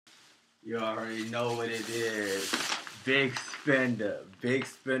You already know what it is. Big spender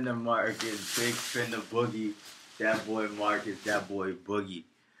Marcus, big spender Boogie. That boy Marcus, that boy Boogie.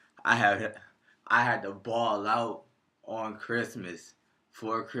 I had I had to ball out on Christmas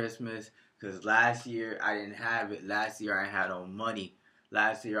for Christmas because last year I didn't have it. Last year I had no money.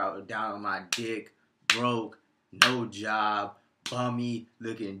 Last year I was down on my dick, broke, no job, bummy,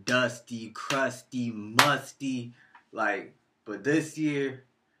 looking dusty, crusty, musty. Like, but this year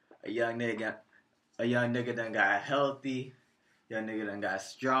a young nigga, a young nigga done got healthy. Young nigga done got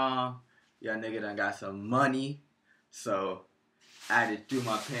strong. Young nigga done got some money. So I had to do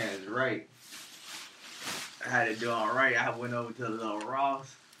my parents right. I had to do them right. I went over to the little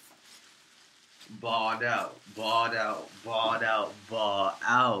Ross. Balled out.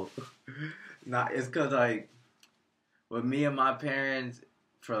 Nah, it's cause like with me and my parents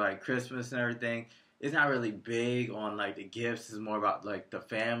for like Christmas and everything, it's not really big on like the gifts. It's more about like the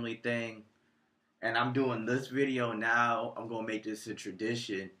family thing. And I'm doing this video now. I'm gonna make this a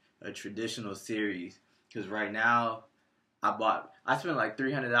tradition, a traditional series. Cause right now, I spent like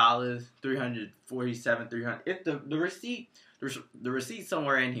 $300, 347, 300. If the receipt, the receipt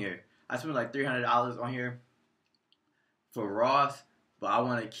somewhere in here. I spent like $300 on here for Ross, but I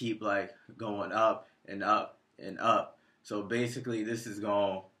want to keep like going up and up and up. So basically, this is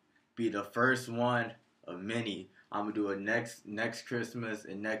gonna be the first one of many. I'm gonna do it next Christmas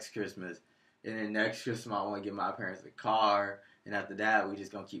and next Christmas. And then next Christmas, I want to get my parents a car. And after that, we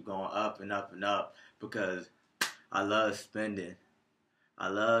just going to keep going up and up and up. Because I love spending.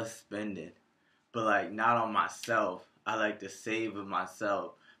 But, like, not on myself. I like to save of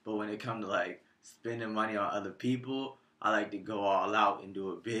myself. But when it comes to, like, spending money on other people, I like to go all out and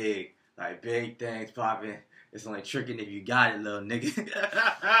do it big. Like, big things popping. It's only tricking if you got it, little nigga.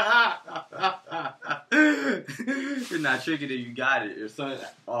 It's not tricking if you got it. Or something,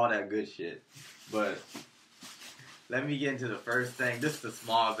 all that good shit. But let me get into the first thing. This is a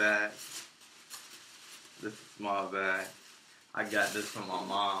small bag. I got this from my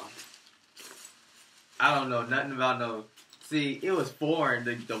mom. I don't know nothing about no... See, it was foreign.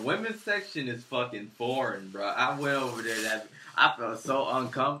 The women's section is fucking foreign, bro. I went over there. I felt so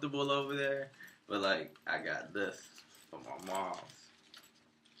uncomfortable over there. But, like, I got this from my mom's.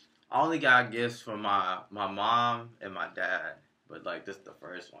 I only got gifts from my mom and my dad. But, like, this is the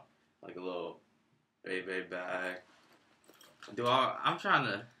first one. Like, a little baby bag. I'm trying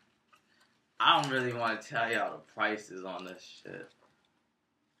to... I don't really want to tell y'all the prices on this shit.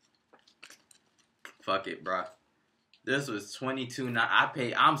 Fuck it, bro. This was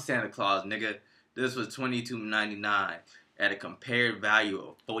 $22.99. I'm Santa Claus, nigga. This was $22.99 at a compared value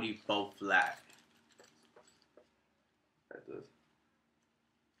of 44 flat.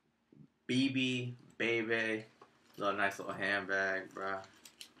 BB, baby, nice little handbag, bro.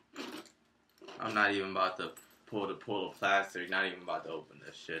 I'm not even about to pull the plastic. Not even about to open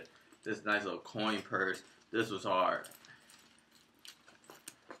this shit. This nice little coin purse. This was hard.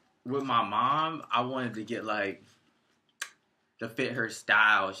 With my mom, I wanted to get like to fit her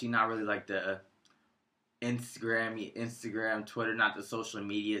style. She not really like the Instagram, Twitter, not the social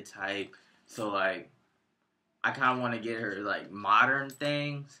media type. So like, I kind of want to get her like modern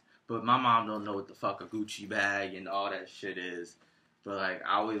things. But my mom don't know what the fuck a Gucci bag and all that shit is. But, like,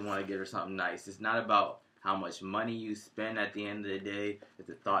 I always want to get her something nice. It's not about how much money you spend at the end of the day. It's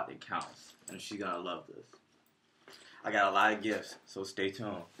the thought that counts. And she's going to love this. I got a lot of gifts, so stay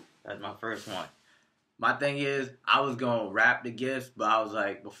tuned. That's my first one. My thing is, I was going to wrap the gifts, but I was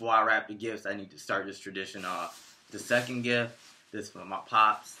like, before I wrap the gifts, I need to start this tradition off. The second gift, this for my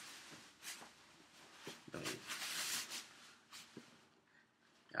pops.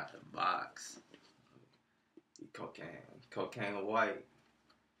 Got the box. Cocaine white.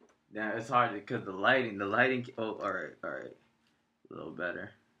 Now it's hard because the lighting. Oh, all right, a little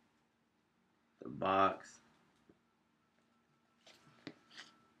better. The box.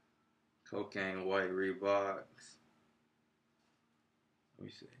 Cocaine white Reeboks. Let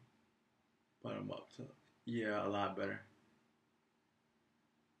me see. Put them up top. Yeah, a lot better.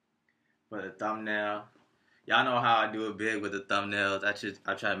 For the thumbnail. Y'all know how I do it big with the thumbnails.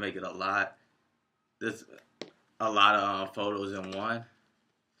 I try to make it a lot. A lot of photos in one.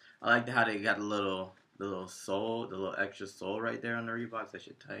 I like how they got the little sole, the little extra sole right there on the Reeboks. That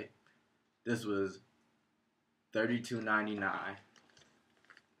shit tight. This was $32.99.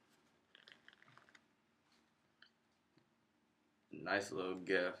 Nice little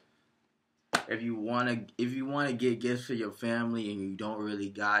gift. If you wanna get gifts for your family and you don't really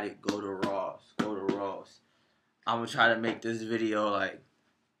got it, go to Ross. I'm gonna try to make this video like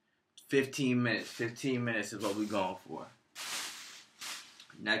 15 minutes. 15 minutes is what we going for.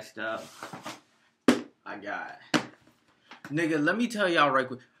 Next up, I got nigga. Let me tell y'all right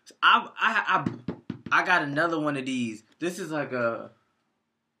quick. I got another one of these. This is like a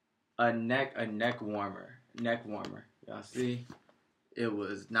neck warmer. Neck warmer. Y'all see? It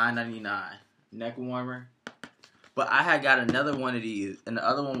was $9.99. Neck warmer. But I had got another one of these, and the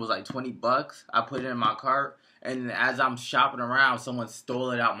other one was like $20. I put it in my cart, and as I'm shopping around, someone stole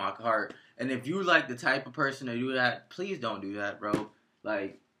it out my cart. And if you like the type of person to do that, please don't do that, bro.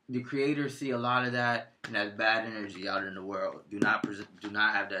 Like, the creators see a lot of that, and that's bad energy out in the world. Do not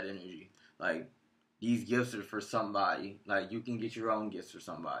have that energy. Like, these gifts are for somebody. Like, you can get your own gifts for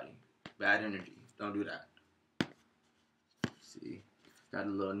somebody. Bad energy. Don't do that. See, got a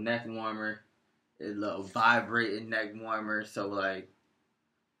little neck warmer. A little vibrating neck warmer. So like,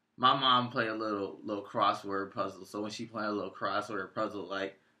 my mom play a little crossword puzzle. So when she play a little crossword puzzle,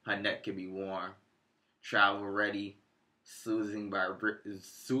 like her neck can be warm, travel ready, soothing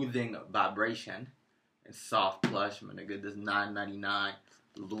vibration, and soft plush. My nigga, this $9.99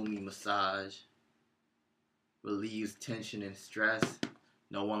 Lumi massage relieves tension and stress.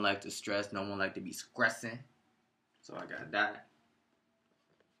 No one like to stress. No one like to be stressing. So I got that.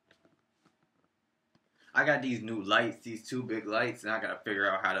 I got these new lights, these two big lights, and I gotta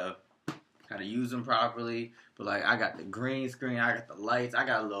figure out how to use them properly. But like, I got the green screen, I got the lights, I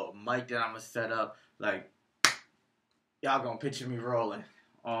got a little mic that I'm gonna set up. Like, y'all gonna picture me rolling.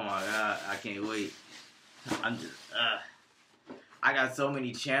 Oh my god, I can't wait. I'm just, I got so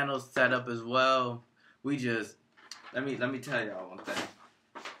many channels set up as well. We just, let me tell y'all one thing.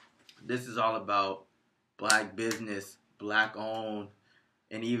 This is all about black business, black owned.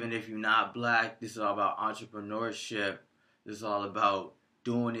 And even if you're not black, this is all about entrepreneurship. This is all about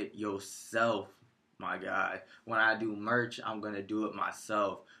doing it yourself, my guy. When I do merch, I'm going to do it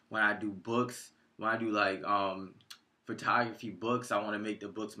myself. When I do books, when I do like photography books, I want to make the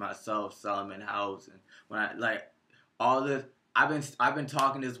books myself, sell them in house. And when I like all this, I've been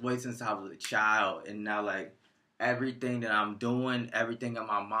talking this way since I was a child, and now like everything that I'm doing, everything in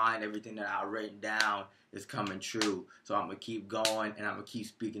my mind, everything that I've written down is coming true. So I'm going to keep going, and I'm going to keep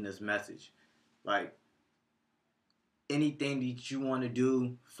speaking this message. Like, anything that you want to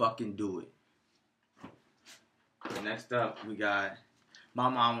do, fucking do it. Next up, we got my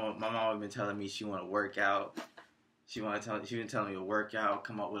mama been telling me she want to work out. She been telling me to work out,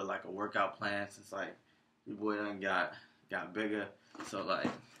 come up with like a workout plan since like your boy done got bigger. So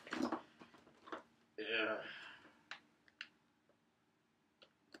like, yeah.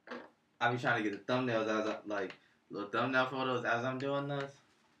 I be trying to get the thumbnails as I, like little thumbnail photos as I'm doing this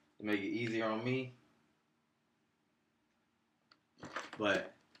to make it easier on me.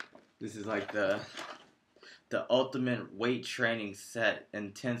 But this is like the ultimate weight training set,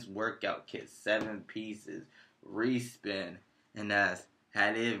 intense workout kit, 7 pieces, respin, and that's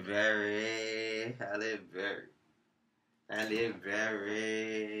Halle Berry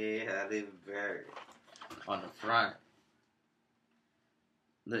on the front.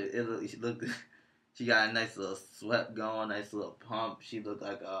 Look, she got a nice little sweat going, nice little pump. She looked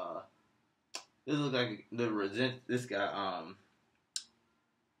like this look like this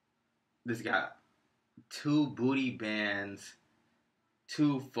got 2 booty bands,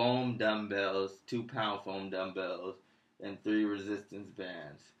 2 foam dumbbells, 2-pound foam dumbbells, and 3 resistance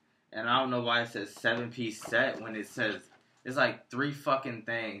bands. And I don't know why it says 7-piece set when it says it's like 3 fucking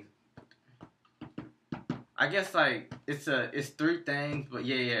things. I guess like it's 3 things, but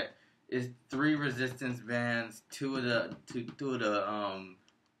yeah, it's 3 resistance bands, 2 of the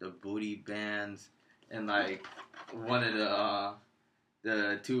booty bands, and like 1 of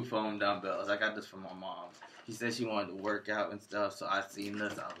the 2 foam dumbbells. I got this from my mom. She said she wanted to work out and stuff, so I seen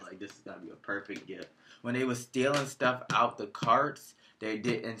this. I was like, this is gonna be a perfect gift. When they was stealing stuff out the carts, they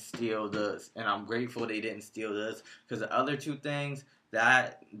didn't steal this, and I'm grateful they didn't steal this, because the other 2 things,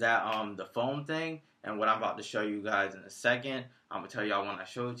 the foam thing, and what I'm about to show you guys in a second, I'm gonna tell y'all when I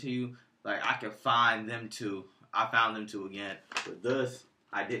show it to you. Like, I can find them 2. I found them 2 again, but this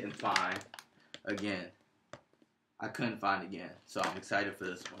I didn't find again. I couldn't find again, so I'm excited for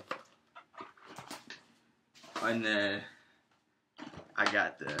this one. And then I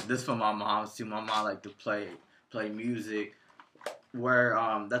got this from my mom too. My mom like to play music. Where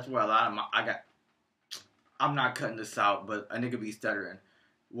that's where a lot of I'm not cutting this out, but a nigga be stuttering.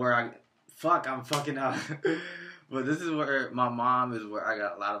 I'm fucking up. But this is where my mom is where I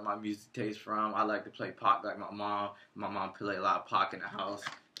got a lot of my music taste from. I like to play Pac like my mom. My mom play a lot of Pac in the house.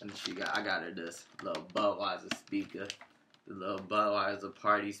 And I got her this little Budweiser speaker. The little Budweiser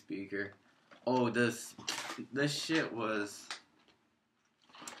party speaker. Oh, this shit was...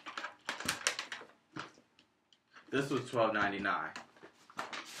 This was $12.99.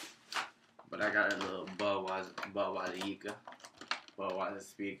 But I got a little Budweiser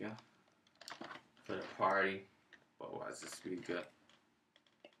speaker for the party. Budweiser speaker.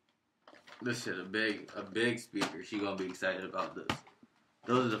 This shit a big speaker. She gonna be excited about this.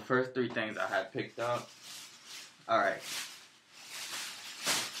 Those are the first three things I had picked up. Alright.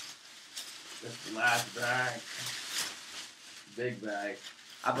 This last bag. Big bag.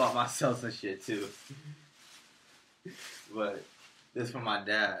 I bought myself some shit too. But this for my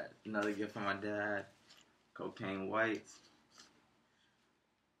dad. Another gift from my dad. Cocaine Whites.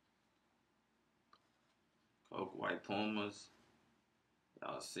 Coke White Pumas.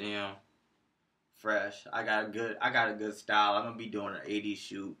 Y'all see them. Fresh. I got a good style. I'm gonna be doing an 80s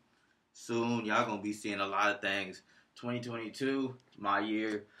shoot soon. Y'all gonna be seeing a lot of things. 2022, my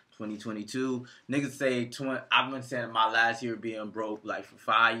year. 2022. Niggas say I've been saying my last year being broke like for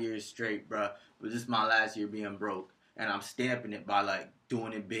 5 years straight, bruh. But this is my last year being broke. And I'm stamping it by like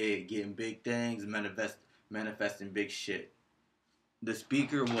doing it big, getting big things, manifesting big shit. The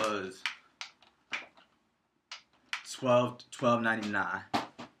speaker was $12.99.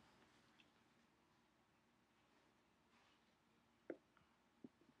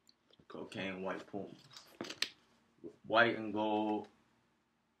 Cocaine White Puma. White and gold.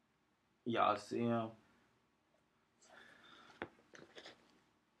 Y'all see them?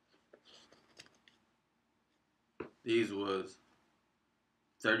 These was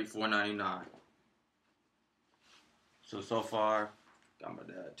 $34.99. So far, got my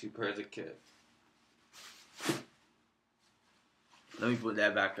dad 2 pairs of kits. Let me put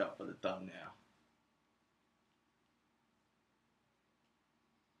that back up for the thumbnail.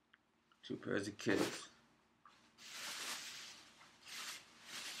 2 pairs of kits.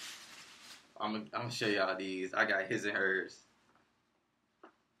 I'm gonna show y'all these. I got his and hers.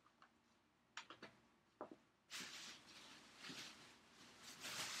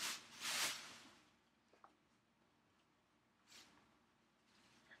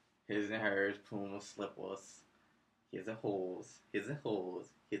 His and hers, Puma slippers. Here's a hose. Here's a hose.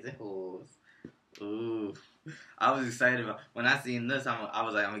 Here's a hose. Ooh. I was excited about when I seen this. I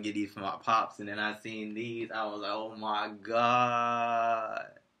was like, I'm gonna get these for my pops, and then I seen these. I was like, oh my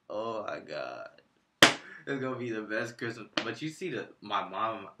god. Oh my god. It's gonna be the best Christmas. But you see my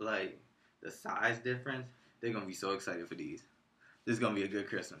mom, like, the size difference? They're gonna be so excited for these. This is gonna be a good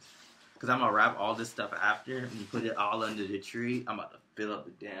Christmas. Cause I'm gonna wrap all this stuff after and put it all under the tree. I'm about to fill up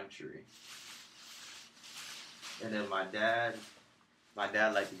the damn tree. And then my dad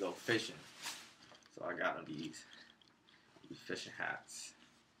liked to go fishing. So I got him these fishing hats.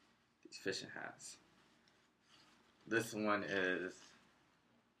 These fishing hats. This one is,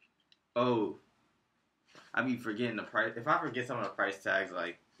 oh, I be forgetting the price. If I forget some of the price tags,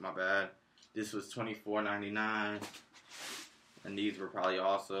 like, my bad. This was $24.99. And these were probably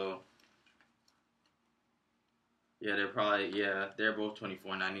also, yeah, they're both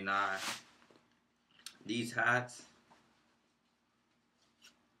 $24.99. These hats,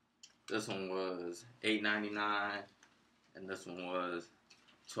 this one was $8.99, and this one was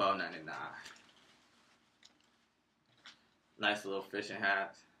 $12.99. Nice little fishing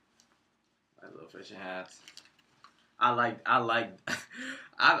hats. Nice little fishing hats. I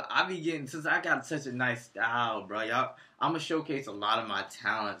be getting, since I got such a nice style, bro. Y'all, I'm gonna showcase a lot of my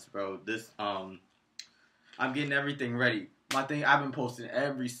talents, bro. I'm getting everything ready. My thing, I've been posting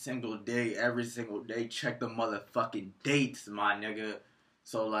every single day. Check the motherfucking dates, my nigga.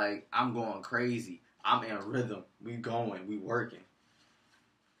 So, like, I'm going crazy. I'm in rhythm. We going. We working.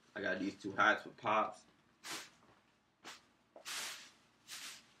 I got these 2 hats for pops.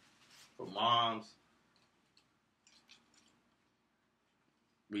 For moms.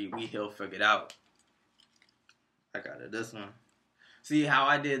 He'll figure it out. I got this one. See how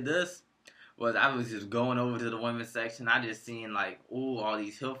I did this? Was I was just going over to the women's section. I just seen like, ooh, all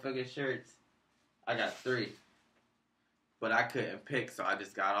these Hilfiger shirts. I got 3. But I couldn't pick, so I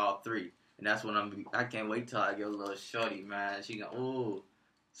just got all 3. And that's what I can't wait till I get a little shorty, man. She got, ooh,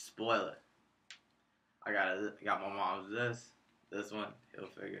 spoiler. I got my mom's this one,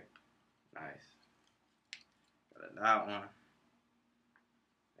 Hilfiger. Nice. Got that one.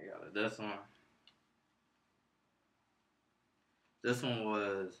 I got this one. This one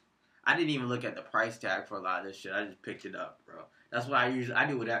was, I didn't even look at the price tag for a lot of this shit. I just picked it up, bro. That's what I do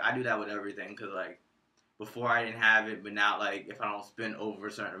that with everything, cause like before I didn't have it, but now like if I don't spend over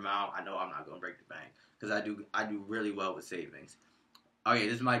a certain amount, I know I'm not gonna break the bank, cause I do really well with savings. Okay,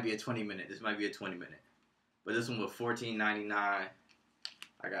 this might be a 20 minute. But this one was $14.99.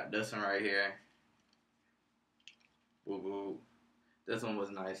 I got this one right here. Boo boo. This one was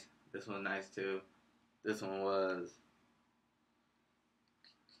nice. This one nice too. This one was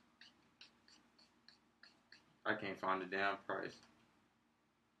I can't find the damn price.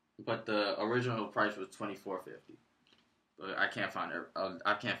 But the original price was $24.50. But I can't find it.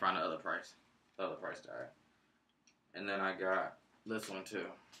 I can't find the other price. The other price tag. And then I got this one too.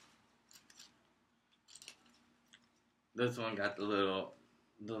 This one got the little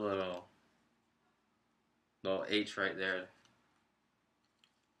H right there.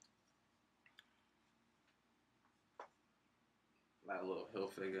 My little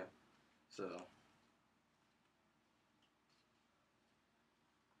Hilfiger. So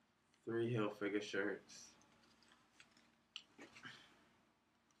 3 Hilfiger shirts.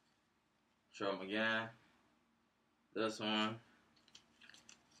 Show them again. This one.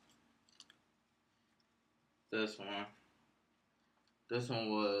 This one. This one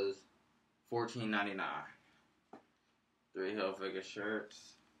was $14.99. 3 Hilfiger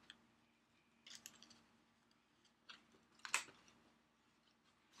shirts.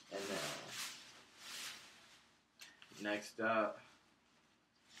 And then next up,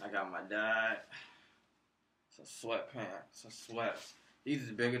 I got my dad some sweatpants, some sweats. These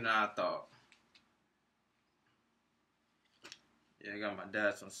is bigger than I thought. Yeah, I got my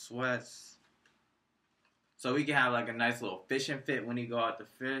dad some sweats. So he can have like a nice little fishing fit when he go out to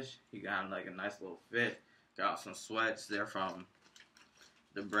fish. He can have like a nice little fit. Got some sweats. They're from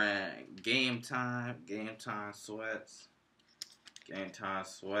the brand Game Time. Game Time sweats. Game Time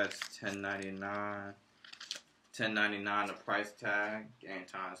sweats, $10.99. $10.99 the price tag. Game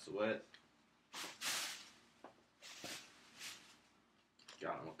Time sweats.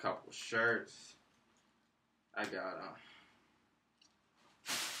 Got him a couple shirts. I got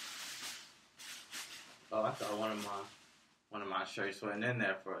oh, I thought one of my shirts wasn't in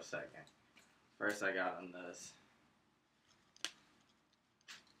there for a second. First, I got him this.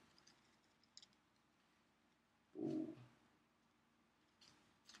 Ooh.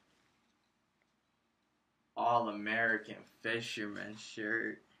 All-American Fisherman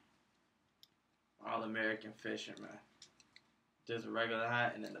shirt. All-American Fisherman. Just a regular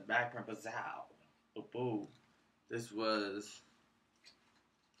hat, and then the back print was out. Boo. This was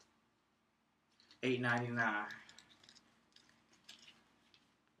 $8.99.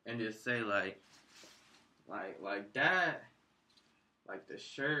 And just say like that, like the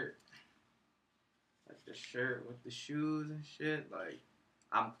shirt with the shoes and shit. Like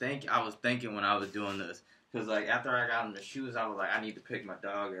I was thinking when I was doing this, cause like after I got him the shoes, I was like, I need to pick my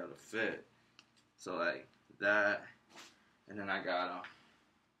dog out a fit. So like that, and then I got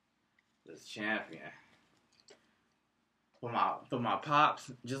this Champion. For my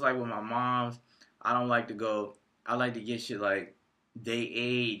pops, just like with my moms, I don't like to go. I like to get shit like they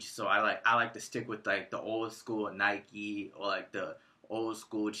age, so I like to stick with like the old school Nike or like the old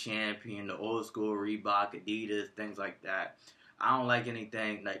school Champion, the old school Reebok, Adidas, things like that. I don't like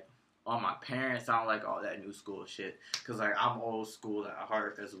anything like on my parents. I don't like all that new school shit because like I'm old school at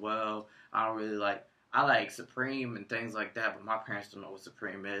heart as well. I don't really like. I like Supreme and things like that, but my parents don't know what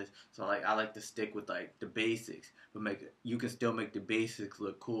Supreme is. So like I like to stick with like the basics, but you can still make the basics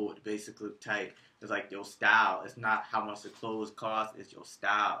look cool, the basics look tight. It's like your style. It's not how much the clothes cost, it's your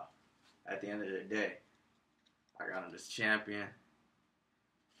style. At the end of the day. I got him this Champion.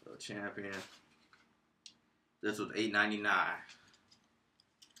 Little Champion. This was $8.99.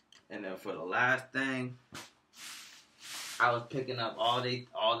 And then for the last thing, I was picking up all they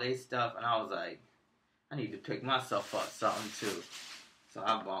stuff and I was like, I need to pick myself up something too. So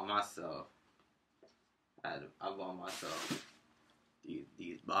I bought myself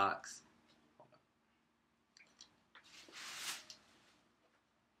these box.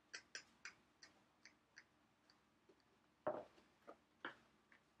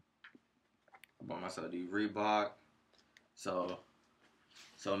 I bought myself these Reebok. So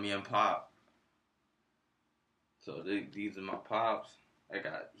me and Pop. So these are my Pops.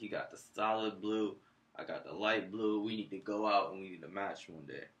 He got the solid blue. I got the light blue. We need to go out and we need to match one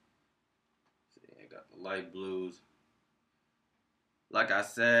day. See, I got the light blues. Like I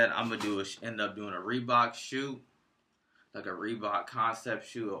said, I'm gonna end up doing a Reebok shoot, like a Reebok concept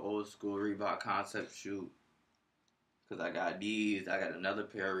shoot, an old school Reebok concept shoot. Cause I got these. I got another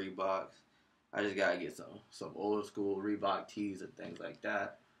pair of Reeboks. I just gotta get some old school Reebok tees and things like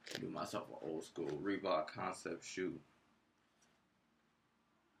that. Do myself an old school Reebok concept shoot.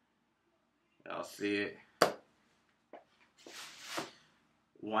 Y'all see it.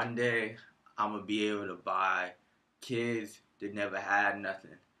 One day, I'm going to be able to buy kids that never had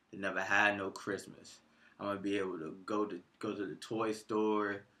nothing, that never had no Christmas. I'm going to be able to go to the toy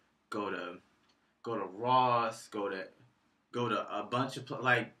store, go to Ross, go to a bunch of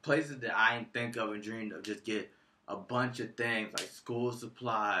places that I didn't think of and dreamed of. Just get a bunch of things like school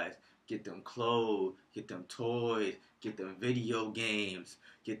supplies, get them clothes, get them toys, get them video games,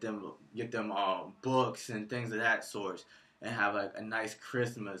 get them books and things of that sort, and have like a nice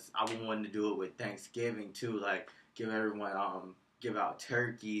Christmas. I would want to do it with Thanksgiving too, like give everyone give out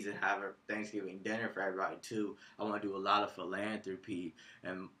turkeys and have a Thanksgiving dinner for everybody too. I want to do a lot of philanthropy,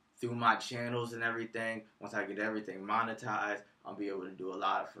 and through my channels and everything, once I get everything monetized, I'll be able to do a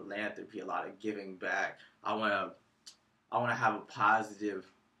lot of philanthropy, a lot of giving back. I want to have a positive.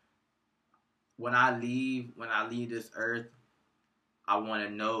 When I leave this earth, I want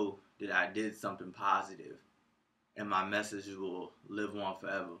to know that I did something positive, and my message will live on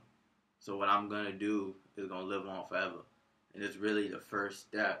forever. So what I'm gonna do is gonna live on forever, and it's really the first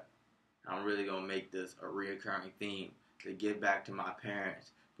step. I'm really gonna make this a reoccurring theme to give back to my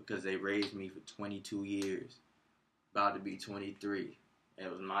parents because they raised me for 22 years, about to be 23, and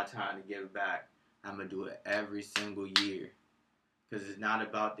it was my time to give back. I'm gonna do it every single year because it's not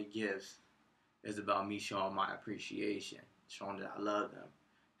about the gifts. It's about me showing my appreciation, showing that I love them.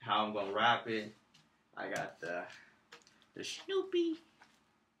 How I'm gonna wrap it? I got the Snoopy.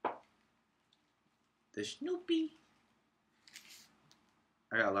 The Snoopy.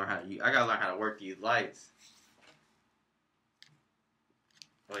 I gotta learn how to work these lights.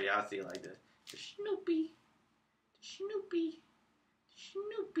 Oh yeah, I see it like this. The Snoopy. The Snoopy. The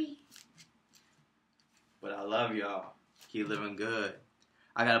Snoopy. But I love y'all. Keep living good.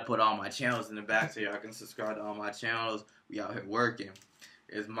 I gotta put all my channels in the back so y'all can subscribe to all my channels. We out here working.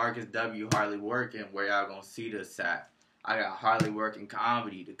 It's Marcus W. Harley Working, where y'all gonna see this at. I got Harley Working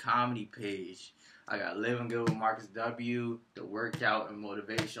Comedy, the comedy page. I got Living Good with Marcus W., the workout and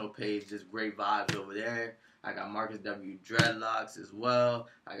motivational page. Just great vibes over there. I got Marcus W. Dreadlocks as well.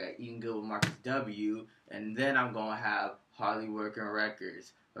 I got Eating Good with Marcus W. And then I'm gonna have Harley Working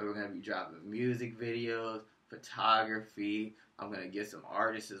Records, where we're gonna be dropping music videos, photography. I'm going to get some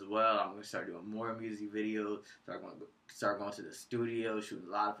artists as well. I'm going to start doing more music videos. Start going to the studio, shooting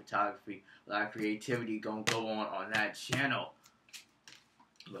a lot of photography, a lot of creativity going to go on that channel.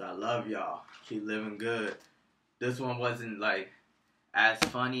 But I love y'all. Keep living good. This one wasn't like as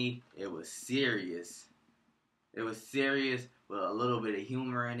funny. It was serious. It was serious with a little bit of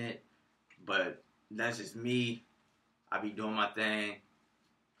humor in it. But that's just me. I be doing my thing.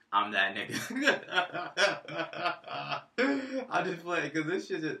 I'm that nigga. I just play because this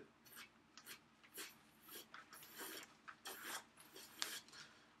shit just.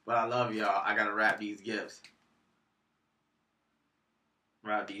 But I love y'all. I gotta wrap these gifts.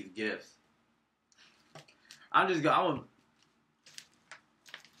 Wrap these gifts. I'm just going.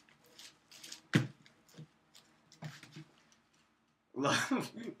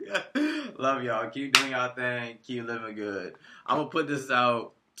 Love y'all. Keep doing y'all thing. Keep living good. I'm gonna put this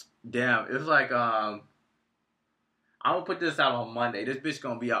out. Damn, it's like I'm gonna put this out on Monday. This bitch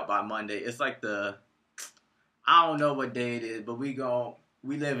gonna be out by Monday. It's like I don't know what day it is, but we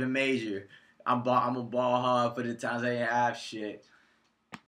live in Major. I'm a ball hard for the Tanzania app shit.